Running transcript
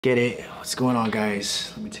Get it? What's going on,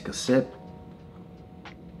 guys? Let me take a sip.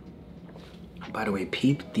 By the way,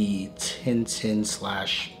 peep the Tintin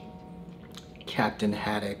slash Captain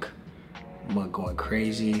Haddock mug going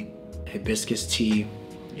crazy. Hibiscus tea,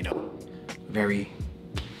 you know, very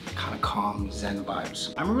kind of calm Zen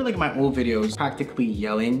vibes. I remember like my old videos practically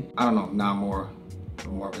yelling. I don't know, now more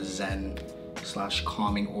of a Zen slash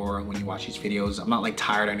calming aura when you watch these videos. I'm not like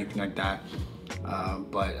tired or anything like that,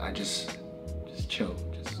 but I just chill,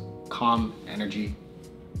 just calm energy,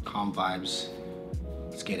 calm vibes.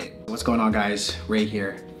 Let's get it. What's going on, guys? Ray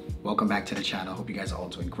here. Welcome back to the channel. Hope you guys are all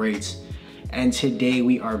doing great. And today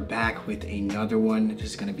we are back with another one. This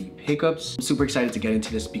is gonna be pickups. I'm super excited to get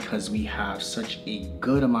into this because we have such a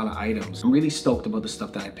good amount of items. I'm really stoked about the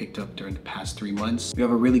stuff that I picked up during the past 3 months. We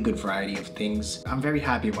have a really good variety of things. I'm very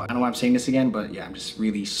happy about it. I don't know why I'm saying this again, but yeah, I'm just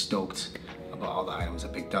really stoked about all the items I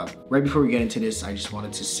picked up. Right before we get into this, I just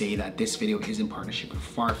wanted to say that this video is in partnership with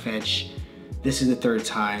FARFETCH. This is the third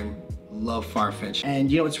time. Love FARFETCH.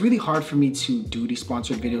 And you know, it's really hard for me to do these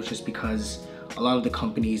sponsored videos just because a lot of the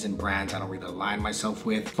companies and brands I don't really align myself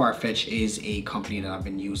with. FARFETCH is a company that I've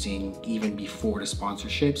been using even before the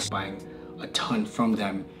sponsorships, buying a ton from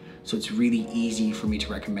them. So it's really easy for me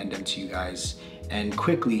to recommend them to you guys. And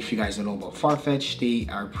quickly, if you guys don't know about FARFETCH,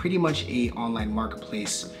 they are pretty much a online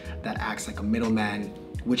marketplace that acts like a middleman,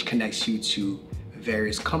 which connects you to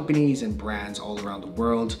various companies and brands all around the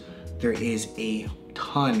world. There is a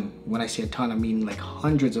ton, when I say a ton, I mean like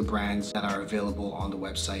hundreds of brands that are available on the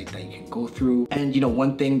website that you can go through. And you know,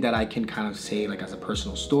 one thing that I can kind of say like as a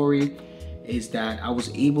personal story is that I was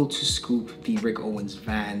able to scoop the Rick Owens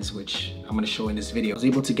Vans, which I'm gonna show in this video. I was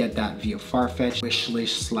able to get that via FARFETCH, wish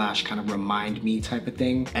list slash kind of remind me type of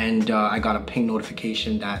thing. And I got a ping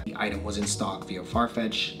notification that the item was in stock via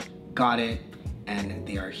FARFETCH, got it, and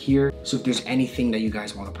they are here. So if there's anything that you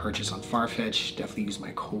guys want to purchase on FARFETCH, definitely use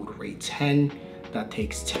my code RAY10. That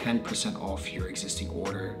takes 10% off your existing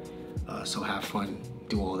order. So have fun,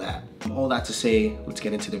 do all that. All that to say, let's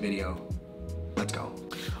get into the video. Let's go.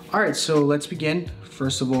 All right, so let's begin.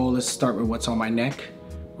 First of all, let's start with what's on my neck.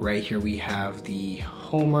 Right here we have the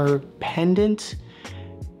Homer pendant.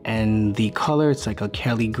 And the color, it's like a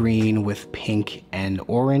Kelly green with pink and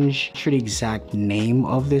orange. Not sure the exact name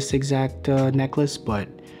of this exact necklace, but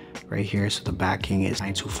right here, so the backing is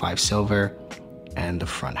 925 silver. And the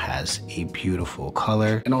front has a beautiful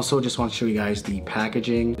color. And also just want to show you guys the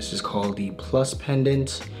packaging. This is called the Plus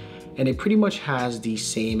pendant, and it pretty much has the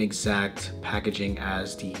same exact packaging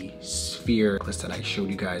as the sphere necklace that I showed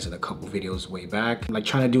you guys in a couple videos way back. I'm like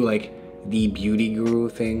trying to do like the beauty guru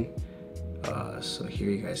thing. So here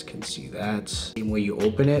you guys can see that. Same way you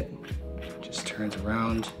open it, just turns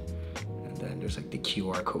around, and then there's like the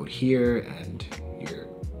QR code here, and your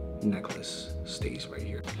necklace stays right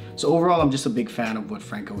here. So overall, I'm just a big fan of what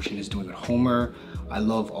Frank Ocean is doing with Homer. I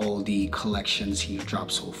love all the collections he's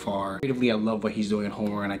dropped so far. Creatively, I love what he's doing at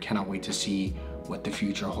Homer, and I cannot wait to see what the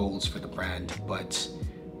future holds for the brand. But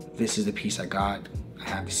this is the piece I got. I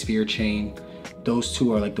have the sphere chain. Those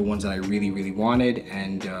two are like the ones that I really wanted,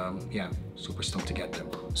 and yeah, super stoked to get them.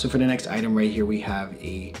 So for the next item right here, we have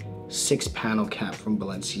a 6-panel cap from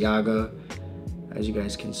Balenciaga. As you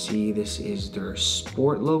guys can see, this is their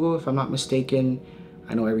sport logo, if I'm not mistaken.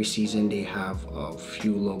 I know every season they have a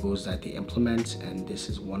few logos that they implement, and this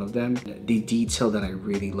is one of them. The detail that I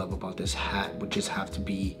really love about this hat would just have to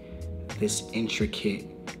be this intricate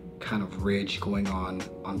kind of ridge going on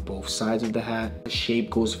both sides of the hat. The shape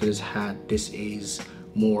goes for this hat. This is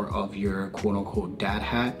more of your quote-unquote dad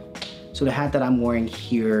hat. So the hat that I'm wearing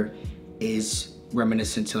here is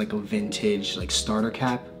reminiscent to like a vintage like starter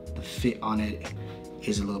cap. The fit on it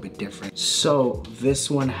is a little bit different. So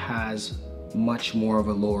this one has much more of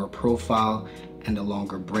a lower profile and a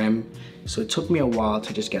longer brim. So it took me a while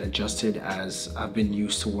to just get adjusted, as I've been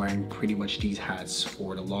used to wearing pretty much these hats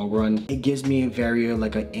for the long run. It gives me a very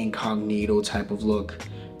like an incognito type of look.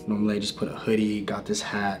 Normally I just put a hoodie, got this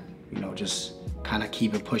hat, you know, just kind of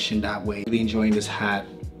keep it pushing that way. Really enjoying this hat.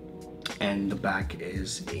 And the back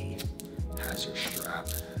is a hazard strap.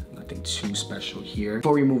 Nothing too special here.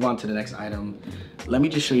 Before we move on to the next item, let me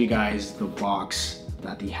just show you guys the box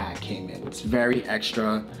that the hat came in. It's very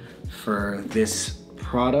extra for this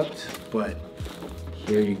product, but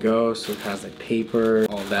here you go. So it has like paper,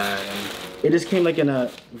 all that, and it just came like in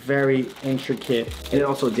a very intricate, and it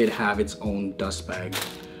also did have its own dust bag.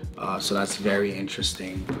 So that's very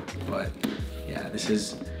interesting. But yeah, this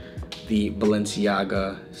is the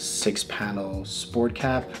Balenciaga 6-panel sport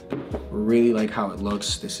cap. Really like how it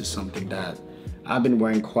looks. This is something that I've been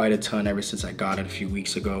wearing quite a ton ever since I got it a few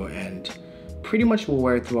weeks ago, and pretty much will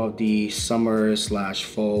wear it throughout the summer slash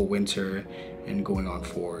fall winter and going on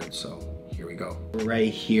forward. So here we go.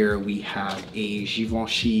 Right here we have a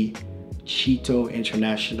Givenchy Cheeto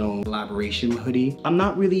International collaboration hoodie. I'm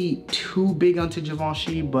not really too big onto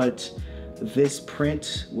Givenchy, but this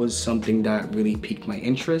print was something that really piqued my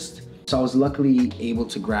interest. So I was luckily able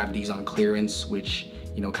to grab these on clearance, which,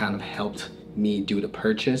 you know, kind of helped me do the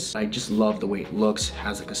purchase. I just love the way it looks. It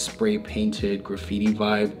has like a spray painted graffiti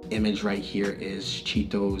vibe. Image right here is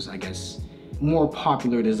Cheeto's, I guess, more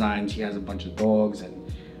popular designs. He has a bunch of dogs and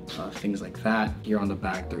things like that. Here on the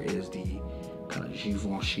back there is the kind of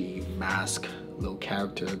Givenchy mask, little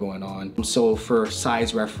character going on. So for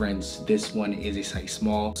size reference, this one is a size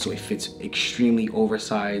small, so it fits extremely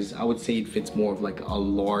oversized. I would say it fits more of like a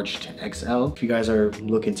large to XL. If you guys are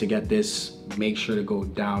looking to get this, make sure to go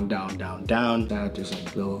down. That there's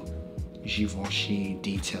like little Givenchy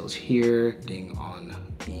details here, thing on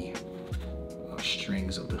the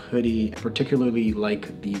strings of the hoodie. I particularly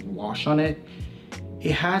like the wash on it.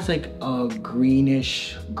 It has like a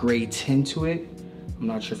greenish gray tint to it. I'm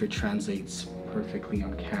not sure if it translates perfectly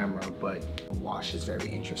on camera, but the wash is very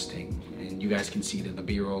interesting. And you guys can see that the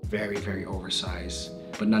B-roll, very oversized,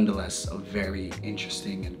 but nonetheless a very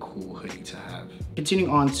interesting and cool hoodie to have.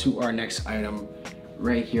 Continuing on to our next item.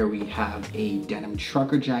 Right here we have a denim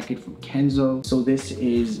trucker jacket from Kenzo. So this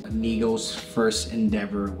is Nigo's first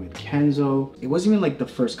endeavor with Kenzo. It wasn't even like the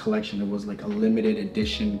first collection, it was like a limited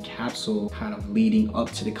edition capsule kind of leading up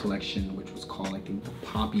to the collection, which was called, I think, the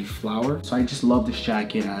Poppy Flower. So I just love this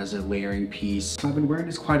jacket as a layering piece. So I've been wearing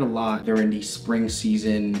this quite a lot during the spring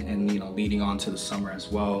season and, you know, leading on to the summer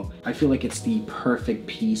as well. I feel like it's the perfect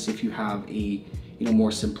piece if you have a, you know, more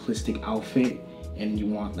simplistic outfit and you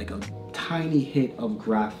want like a tiny hit of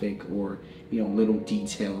graphic or, you know, little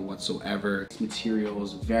detail whatsoever. This material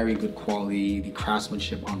is very good quality. The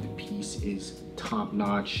craftsmanship on the piece is top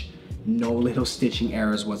notch. No little stitching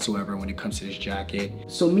errors whatsoever when it comes to this jacket.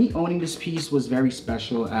 So me owning this piece was very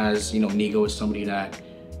special, as, you know, Nigo is somebody that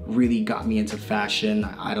really got me into fashion.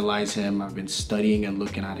 I idolize him. I've been studying and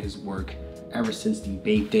looking at his work ever since the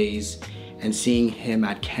Bape days, and seeing him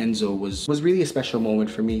at Kenzo was really a special moment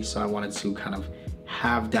for me. So I wanted to kind of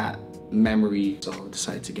have that memory, so I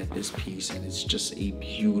decided to get this piece, and it's just a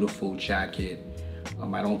beautiful jacket.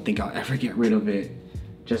 I don't think I'll ever get rid of it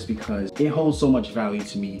just because it holds so much value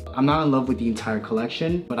to me. I'm not in love with the entire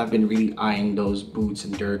collection, but I've been really eyeing those boots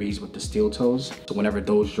and derbies with the steel toes. So whenever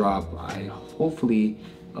those drop, I hopefully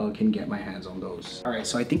can get my hands on those. All right,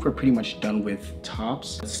 so I think we're pretty much done with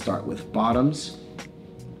tops. Let's start with bottoms.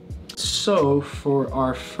 So for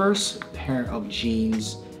our first pair of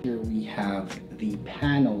jeans, here we have the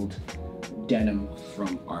paneled denim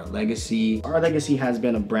from Our Legacy. Our Legacy has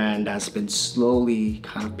been a brand that's been slowly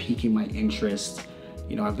kind of piquing my interest.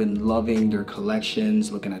 You know, I've been loving their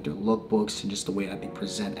collections, looking at their lookbooks and just the way that they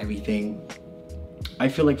present everything. I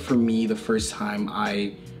feel like for me, the first time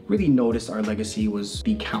I really noticed Our Legacy was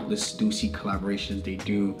the countless Stussy collaborations they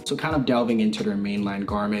do. So kind of delving into their mainline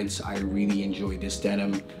garments, I really enjoy this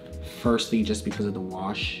denim. Firstly, just because of the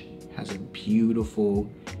wash. It has a beautiful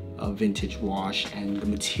vintage wash, and the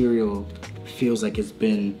material feels like it's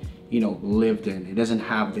been, you know, lived in. It doesn't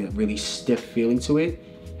have the really stiff feeling to it.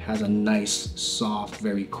 It has a nice, soft,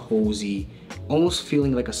 very cozy, almost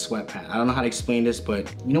feeling like a sweatpant. I don't know how to explain this,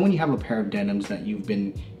 but you know when you have a pair of denims that you've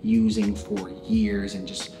been using for years and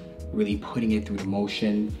just really putting it through the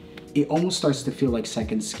motion, it almost starts to feel like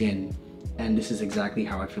second skin. And this is exactly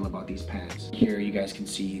how I feel about these pants. Here you guys can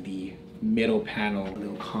see the middle panel, a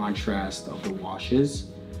little contrast of the washes.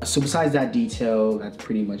 So besides that detail, that's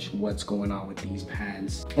pretty much what's going on with these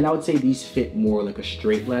pants. And I would say these fit more like a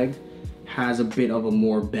straight leg. Has a bit of a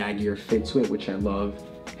more baggier fit to it, which I love.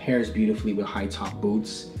 Pairs beautifully with high top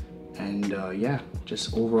boots. And yeah,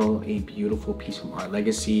 just overall a beautiful piece from Our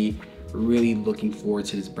Legacy. Really looking forward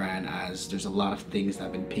to this brand, as there's a lot of things that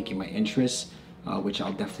have been piquing my interest, which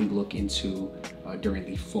I'll definitely look into during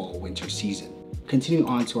the fall winter season. Continuing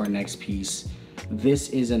on to our next piece. This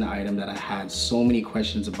is an item that I had so many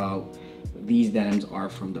questions about. These denims are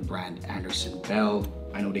from the brand Anderson Bell.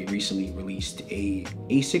 I know they recently released a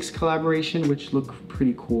Asics collaboration, which look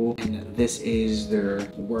pretty cool. And this is their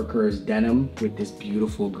workers denim with this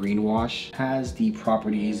beautiful green wash. It has the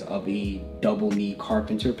properties of a double knee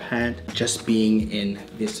carpenter pant, just being in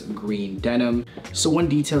this green denim. So one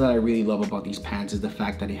detail that I really love about these pants is the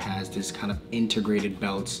fact that it has this kind of integrated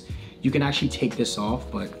belts. You can actually take this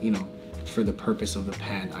off, but you know, for the purpose of the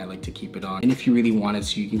pant, I like to keep it on. And if you really wanted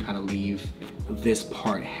to, you can kind of leave this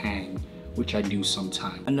part hang, which I do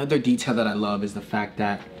sometimes. Another detail that I love is the fact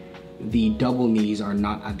that the double knees are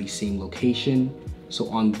not at the same location. So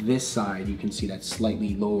on this side, you can see that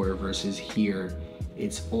slightly lower versus here,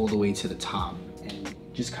 it's all the way to the top, and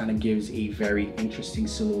just kind of gives a very interesting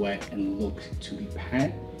silhouette and look to the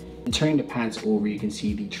pant. And turning the pants over, you can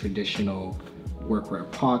see the traditional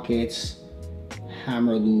workwear pockets,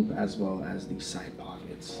 hammer loop, as well as the side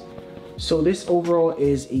pockets. So this overall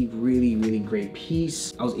is a really great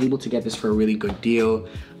piece. I was able to get this for a really good deal.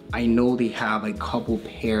 I know they have a couple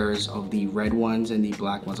pairs of the red ones and the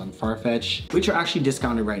black ones on FARFETCH, which are actually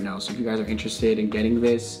discounted right now. So if you guys are interested in getting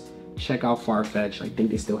this, check out FARFETCH. I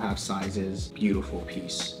think they still have sizes. Beautiful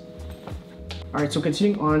piece. All right, so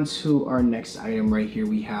continuing on to our next item right here,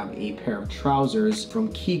 we have a pair of trousers from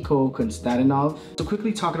Kiko Kostadinov. So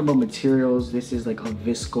quickly talking about materials, this is like a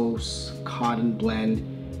viscose cotton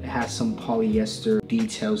blend. It has some polyester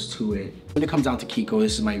details to it. When it comes down to Kiko,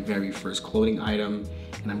 this is my very first clothing item,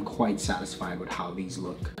 and I'm quite satisfied with how these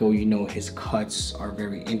look. So you know his cuts are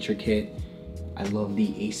very intricate. I love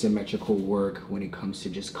the asymmetrical work when it comes to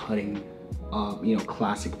just cutting you know,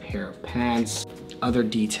 classic pair of pants. Other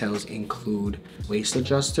details include waist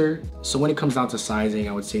adjuster. So when it comes down to sizing,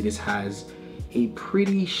 I would say this has a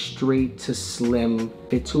pretty straight to slim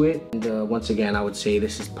fit to it. And once again, I would say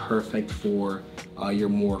this is perfect for your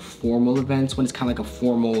more formal events, when it's kind of like a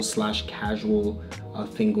formal slash casual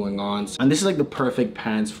thing going on. And this is like the perfect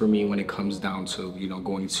pants for me when it comes down to, you know,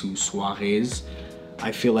 going to soirees.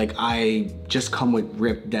 I feel like I just come with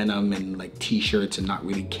ripped denim and like t-shirts and not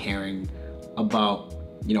really caring about,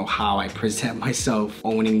 you know, how I present myself.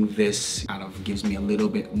 Owning this kind of gives me a little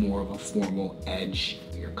bit more of a formal edge.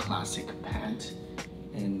 Your classic pant,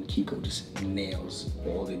 and Kiko just nails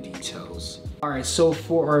all the details. All right, so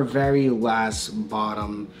for our very last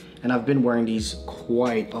bottom, and I've been wearing these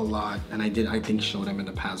quite a lot, and I think show them in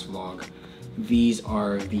the past vlog. These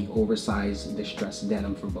are the oversized distressed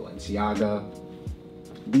denim from Balenciaga.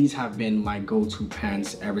 These have been my go-to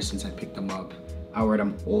pants ever since I picked them up. I wear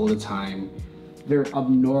them all the time. They're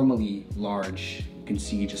abnormally large. You can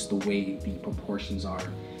see just the way the proportions are.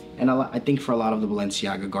 And I think for a lot of the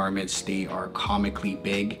Balenciaga garments, they are comically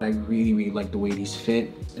big. I really like the way these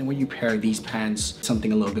fit. And when you pair these pants,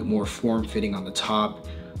 something a little bit more form-fitting on the top,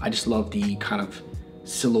 I just love the kind of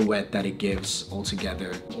silhouette that it gives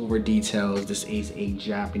altogether. Over details, this is a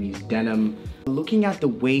Japanese denim. Looking at the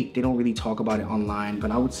weight, they don't really talk about it online,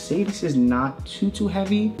 but I would say this is not too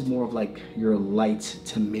heavy. It's more of like your light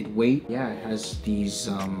to mid-weight. Yeah, it has these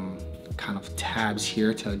kind of tabs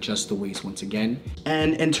here to adjust the waist once again.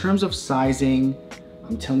 And in terms of sizing,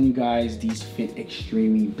 I'm telling you guys, these fit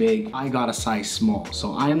extremely big. I got a size small,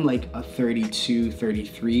 so I'm like a 32,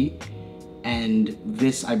 33, and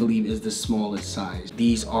this I believe is the smallest size.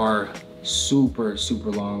 These are super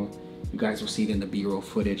long. You guys will see it in the B-roll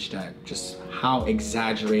footage that just how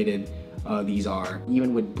exaggerated these are.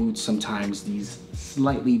 Even with boots, sometimes these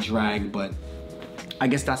slightly drag, but I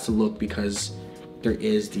guess that's the look because there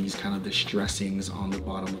is these kind of distressings on the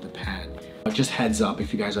bottom of the pant. But just heads up,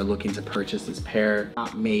 if you guys are looking to purchase this pair,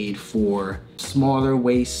 not made for smaller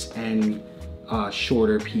waists and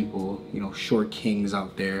shorter people, you know, short kings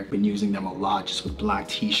out there. Been using them a lot just with black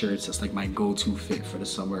t-shirts. That's like my go-to fit for the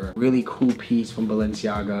summer. Really cool piece from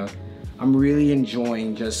Balenciaga. I'm really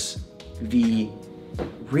enjoying just the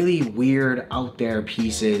really weird out there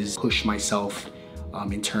pieces. Push myself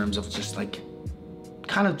in terms of just like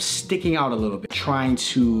kind of sticking out a little bit, trying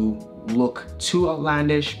to look too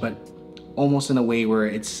outlandish, but almost in a way where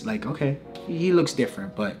it's like, okay, he looks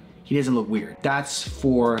different, but he doesn't look weird. That's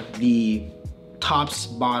for the tops,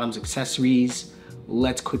 bottoms, accessories.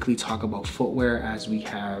 Let's quickly talk about footwear, as we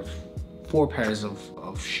have 4 pairs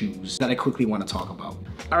of shoes that I quickly want to talk about.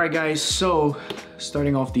 All right guys, so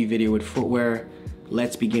starting off the video with footwear,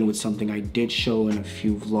 let's begin with something I did show in a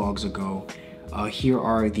few vlogs ago. Here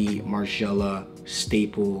are the Margiela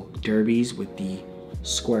staple derbies with the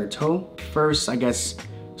square toe. First, I guess,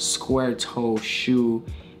 square toe shoe,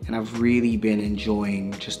 and I've really been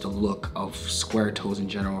enjoying just the look of square toes in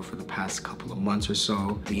general for the past couple of months or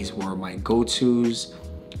so. These were my go-tos.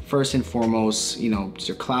 First and foremost, you know, it's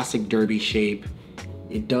your classic derby shape.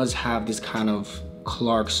 It does have this kind of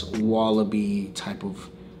Clark's wallaby type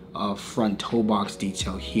of front toe box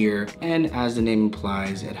detail here, and as the name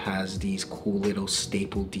implies, it has these cool little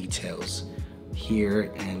staple details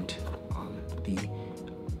here and on the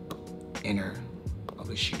inner of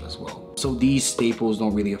the shoe as well. So these staples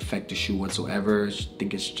don't really affect the shoe whatsoever. I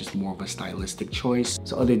think it's just more of a stylistic choice.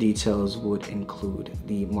 So other details would include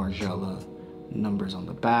the Margiela numbers on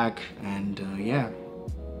the back, and yeah,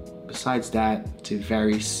 besides that, it's a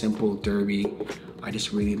very simple derby. I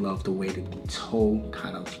just really love the way that the toe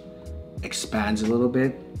kind of expands a little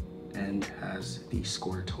bit and has the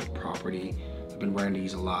square toe property. I've been wearing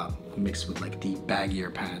these a lot mixed with like the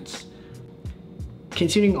baggier pants.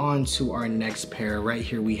 Continuing on to our next pair, right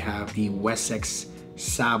here we have the Wessex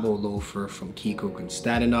Sabo loafer from Kiko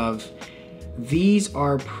Kostadinov. These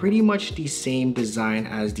are pretty much the same design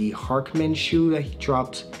as the Harkman shoe that he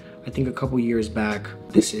dropped, I think, a couple years back.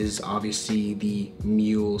 This is obviously the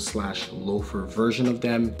mule slash loafer version of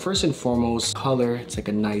them. First and foremost, color, it's like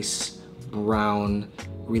a nice brown,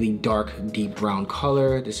 really dark, deep brown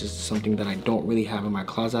color. This is something that I don't really have in my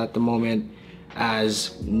closet at the moment,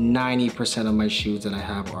 as 90% of my shoes that I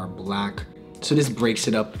have are black. So this breaks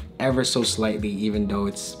it up ever so slightly, even though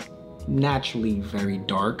it's naturally very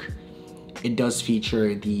dark. It does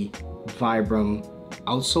feature the Vibram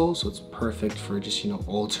outsole, so it's perfect for just, you know,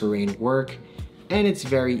 all-terrain work. And it's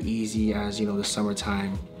very easy, as you know, the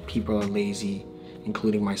summertime, people are lazy,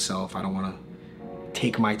 including myself. I don't want to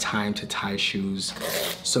take my time to tie shoes.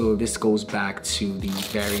 So this goes back to the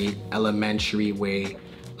very elementary way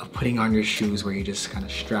of putting on your shoes, where you just kind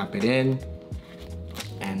of strap it in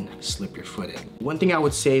and slip your foot in. One thing I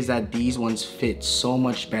would say is that these ones fit so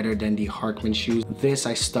much better than the Harkman shoes. This,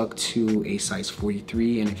 I stuck to a size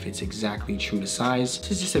 43 and it fits exactly true to size.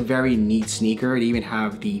 This is just a very neat sneaker. They even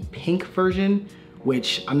have the pink version,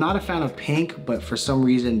 which I'm not a fan of pink, but for some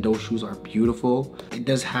reason those shoes are beautiful. It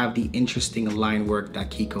does have the interesting line work that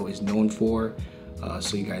Kiko is known for.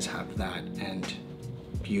 So you guys have that, and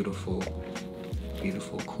beautiful,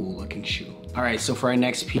 cool looking shoe. All right, so for our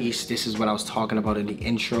next piece, this is what I was talking about in the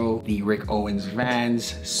intro, the Rick Owens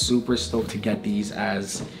Vans. Super stoked to get these,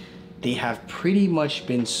 as they have pretty much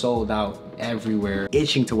been sold out everywhere.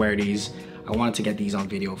 Itching to wear these. I wanted to get these on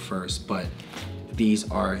video first, but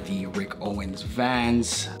these are the Rick Owens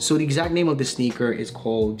Vans. So the exact name of the sneaker is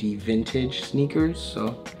called the Vintage sneakers.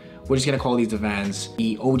 So we're just gonna call these the Vans.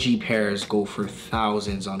 The OG pairs go for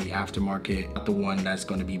thousands on the aftermarket. Not the one that's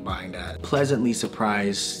gonna be buying that. Pleasantly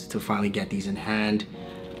surprised to finally get these in hand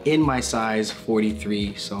in my size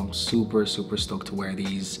 43. So I'm super stoked to wear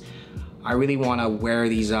these. I really wanna wear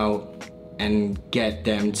these out and get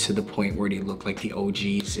them to the point where they look like the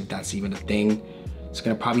OGs, if that's even a thing. It's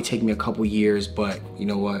gonna probably take me a couple years, but you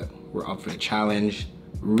know what? We're up for the challenge.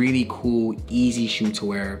 Really cool, easy shoe to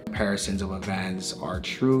wear. Comparisons of a Vans are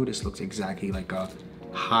true. This looks exactly like a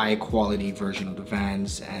high quality version of the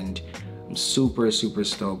Vans, and I'm super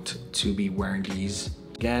stoked to be wearing these.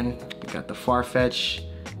 Again, we got the FARFETCH.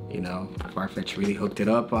 You know, FARFETCH really hooked it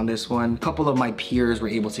up on this one. A couple of my peers were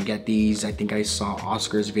able to get these. I think I saw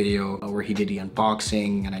Oscar's video where he did the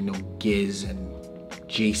unboxing, and I know Giz and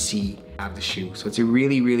JC have the shoe. So it's a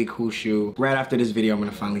really cool shoe. Right after this video, I'm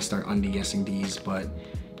gonna finally start undressing these, but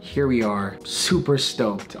here we are, super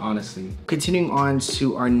stoked, honestly. Continuing on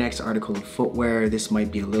to our next article of footwear. This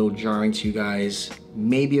might be a little jarring to you guys,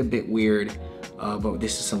 maybe a bit weird, but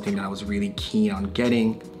this is something that I was really keen on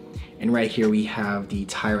getting. And right here we have the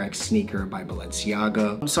T&Cs sneaker by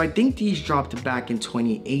Balenciaga. So I think these dropped back in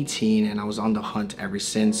 2018, and I was on the hunt ever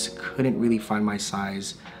since. Couldn't really find my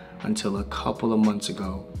size until a couple of months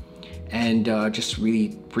ago. And just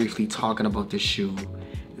really briefly talking about this shoe,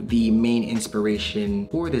 the main inspiration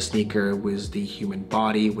for this sneaker was the human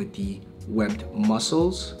body with the webbed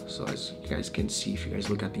muscles. So as you guys can see, if you guys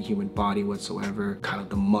look at the human body whatsoever, kind of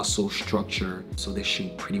the muscle structure. So this shoe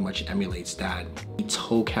pretty much emulates that. The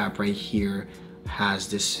toe cap right here has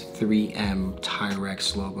this 3M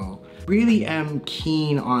T&Cs logo. Really am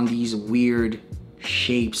keen on these weird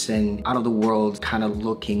shapes and out of the world kind of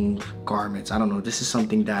looking garments. I don't know, this is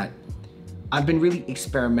something that I've been really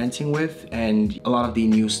experimenting with, and a lot of the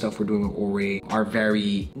new stuff we're doing with Ore are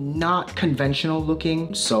very not conventional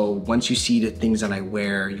looking. So once you see the things that I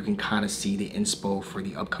wear, you can kind of see the inspo for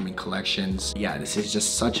the upcoming collections. Yeah, this is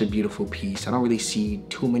just such a beautiful piece. I don't really see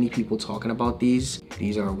too many people talking about these.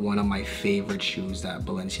 These are one of my favorite shoes that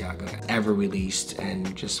Balenciaga ever released,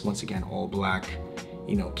 and just once again, all black.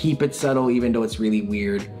 You know, keep it subtle even though it's really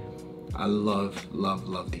weird. I love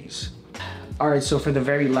these. All right, so for the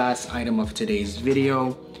very last item of today's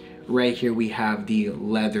video, right here we have the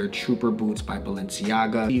leather trooper boots by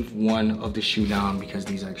Balenciaga. Leave one of the shoe down because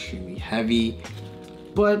these are extremely heavy.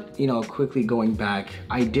 But, you know, quickly going back,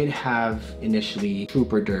 I did have initially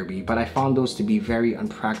trooper derby, but I found those to be very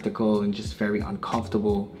unpractical and just very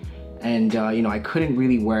uncomfortable. And, you know, I couldn't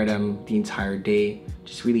really wear them the entire day,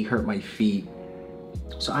 just really hurt my feet.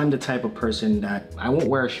 So I'm the type of person that I won't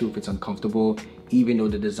wear a shoe if it's uncomfortable, even though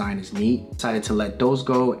the design is neat. Decided to let those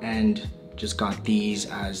go and just got these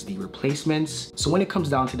as the replacements. So when it comes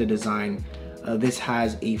down to the design, this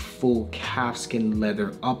has a full calfskin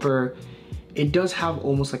leather upper. It does have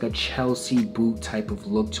almost like a Chelsea boot type of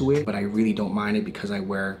look to it, but I really don't mind it because I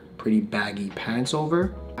wear pretty baggy pants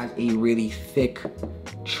over. It has a really thick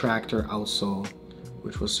tractor outsole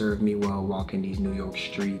which will serve me well walking these New York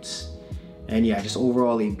streets. And yeah, just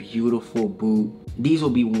overall a beautiful boot. These will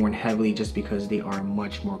be worn heavily just because they are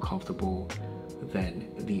much more comfortable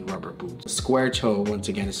than the rubber boots. Square toe, once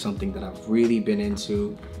again, is something that I've really been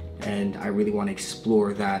into, and I really want to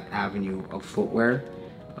explore that avenue of footwear.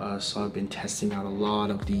 So I've been testing out a lot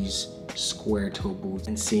of these square toe boots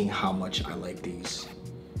and seeing how much I like these.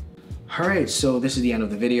 Alright, so this is the end of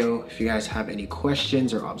the video. If you guys have any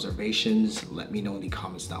questions or observations, let me know in the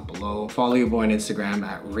comments down below. Follow your boy on Instagram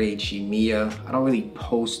at RayGMia. I don't really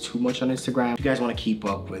post too much on Instagram. If you guys want to keep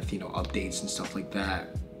up with, updates and stuff like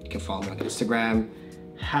that, you can follow me on Instagram.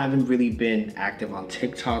 Haven't really been active on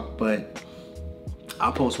TikTok, but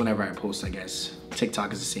I'll post whenever I post, I guess.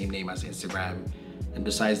 TikTok is the same name as Instagram. And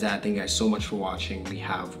besides that, thank you guys so much for watching. We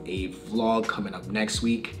have a vlog coming up next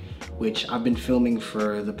week, which I've been filming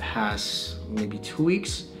for the past maybe 2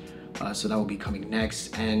 weeks. So that will be coming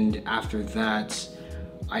next. And after that,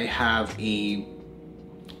 I have a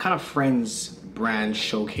kind of friends brand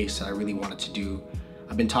showcase that I really wanted to do.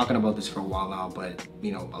 I've been talking about this for a while now, but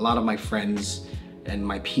a lot of my friends and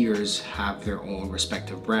my peers have their own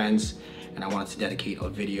respective brands, and I wanted to dedicate a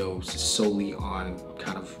video solely on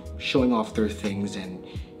kind of showing off their things and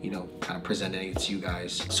kind of presenting it to you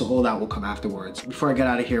guys. So all that will come afterwards. Before I get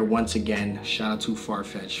out of here, once again, shout out to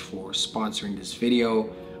FARFETCH for sponsoring this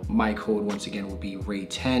video. My code once again will be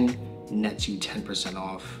RAY10, nets you 10%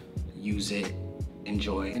 off. Use it,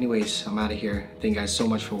 enjoy. Anyways, I'm out of here. Thank you guys so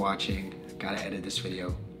much for watching. Gotta edit this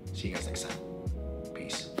video. See you guys next time.